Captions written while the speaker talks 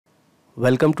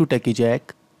Welcome to Techi.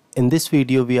 In this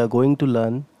video we are going to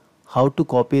learn how to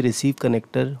copy receive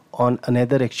connector on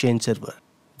another Exchange server.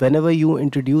 Whenever you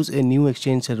introduce a new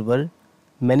Exchange server,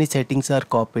 many settings are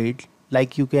copied,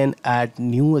 like you can add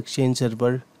new Exchange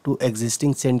server to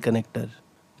existing send connector,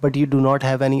 but you do not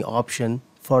have any option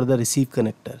for the receive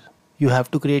connector. You have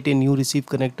to create a new receive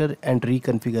connector and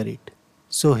reconfigure it.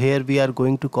 So here we are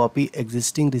going to copy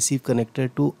existing receive connector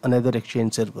to another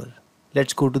Exchange server.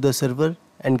 Let's go to the server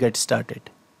and get started.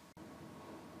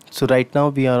 So right now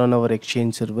we are on our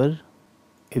Exchange server.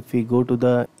 If we go to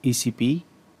the ECP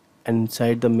and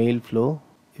inside the mail flow,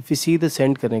 if you see the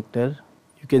send connector,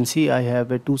 you can see I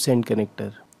have a 2 send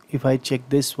connector. If I check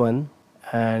this one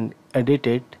and edit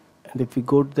it, and if we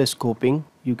go to the scoping,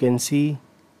 you can see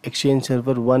Exchange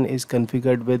server 1 is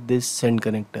configured with this send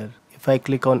connector. If I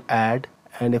click on add,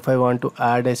 and if I want to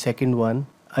add a second one,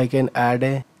 I can add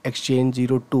a Exchange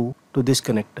 02 to this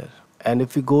connector. And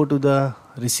if we go to the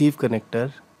receive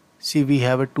connector, see we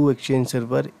have a 2 Exchange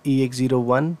server,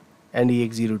 EX01 and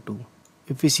EX02.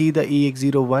 If we see the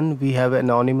EX01, we have an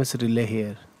anonymous relay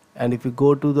here, and if we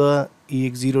go to the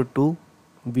EX02,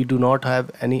 we do not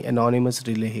have any anonymous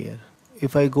relay here.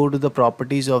 If I go to the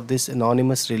properties of this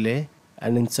anonymous relay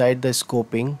and inside the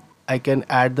scoping, I can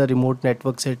add the remote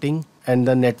network setting and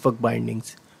the network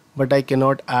bindings, but I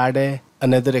cannot add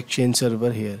another Exchange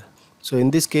server here. So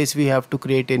in this case we have to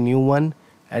create a new one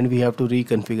and we have to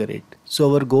reconfigure it.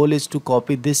 So our goal is to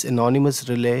copy this anonymous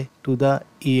relay to the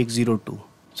EX02.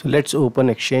 So let's open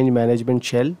Exchange Management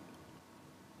Shell.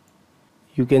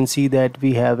 You can see that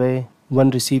we have a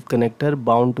one receive connector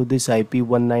bound to this IP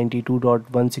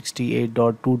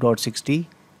 192.168.2.60,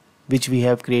 which we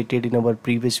have created in our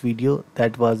previous video.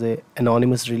 That was a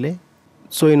anonymous relay.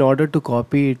 So in order to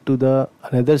copy it to the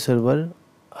another server,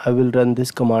 I will run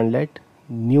this commandlet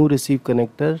new receive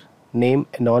connector name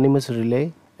anonymous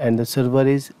relay, and the server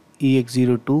is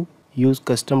EX02. Use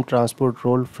custom transport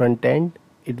role front end.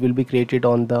 It will be created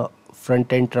on the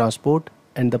front end transport,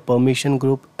 and the permission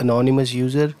group anonymous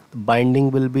user. The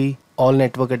binding will be all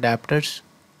network adapters,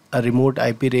 a remote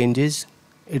IP ranges.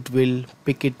 It will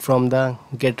pick it from the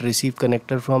get receive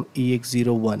connector from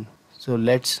EX01. So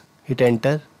let's hit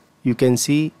enter. You can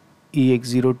see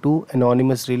EX02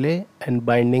 anonymous relay and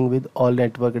binding with all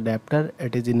network adapter.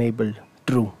 It is enabled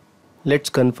true. Let's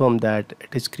confirm that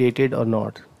it is created or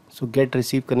not. So get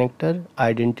receive connector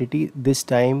identity, this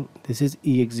time this is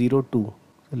EX02. So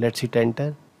let's hit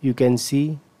enter. You can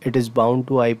see it is bound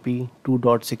to IP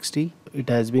 2.60. It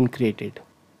has been created.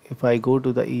 If I go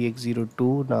to the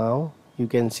EX02 now, you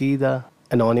can see the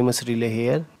anonymous relay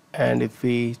here, and if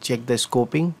we check the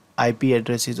scoping, IP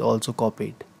address is also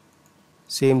copied.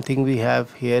 Same thing we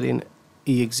have here in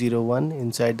EX01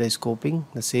 inside the scoping,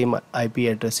 the same IP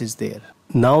address is there.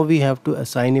 Now we have to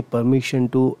assign a permission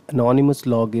to anonymous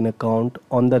login account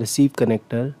on the receive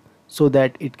connector so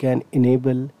that it can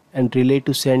enable and relay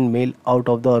to send mail out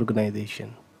of the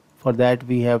organization. For that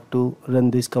we have to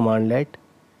run this commandlet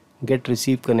get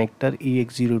receive connector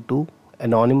EX02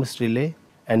 anonymous relay,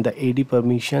 and the AD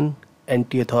permission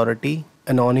NT authority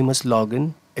anonymous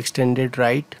login extended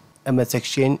right MS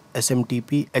Exchange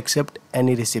SMTP accept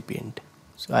any recipient.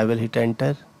 So I will hit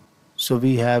enter. So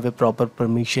we have a proper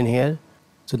permission here.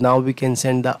 So now we can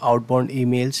send the outbound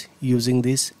emails using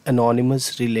this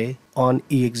anonymous relay on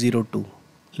EX02.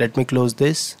 Let me close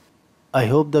this. I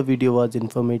hope the video was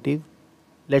informative.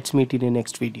 Let's meet in the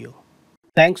next video.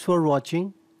 Thanks for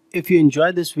watching. If you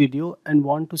enjoyed this video and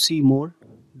want to see more,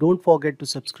 don't forget to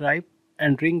subscribe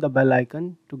and ring the bell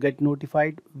icon to get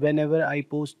notified whenever I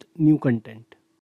post new content.